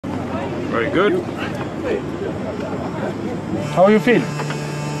Very good. How you feel?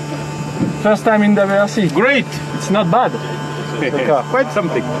 First time in the WRC? Great. It's not bad. Quite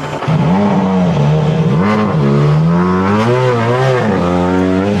something.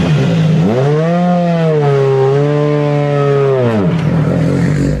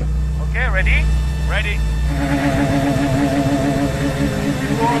 Okay, ready? Ready.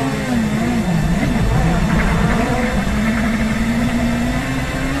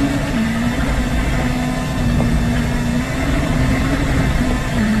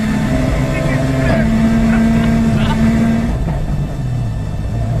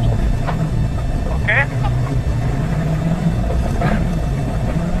 Okay.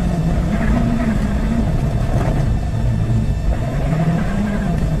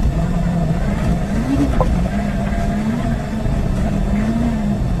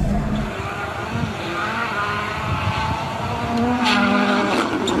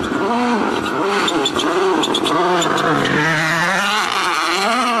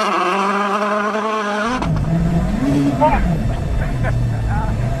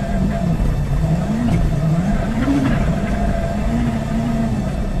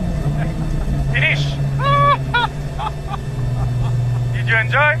 Finish. Did you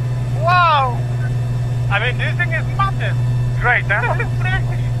enjoy? Wow! I mean, this thing is massive. Great, huh?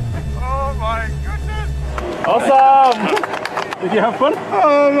 Oh my goodness! Awesome! Did you have fun?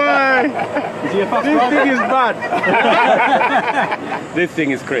 Oh my! This thing is bad. This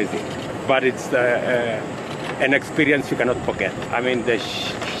thing is crazy, but it's an experience you cannot forget. I mean, the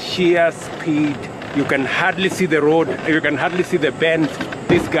sheer speed. You can hardly see the road. You can hardly see the bend.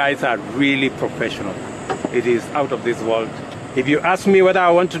 These guys are really professional. It is out of this world. If you ask me whether I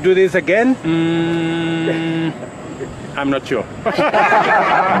want to do this again, I'm not sure.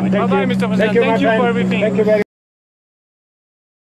 Bye-bye, Mr. President. Thank you for everything. Thank you very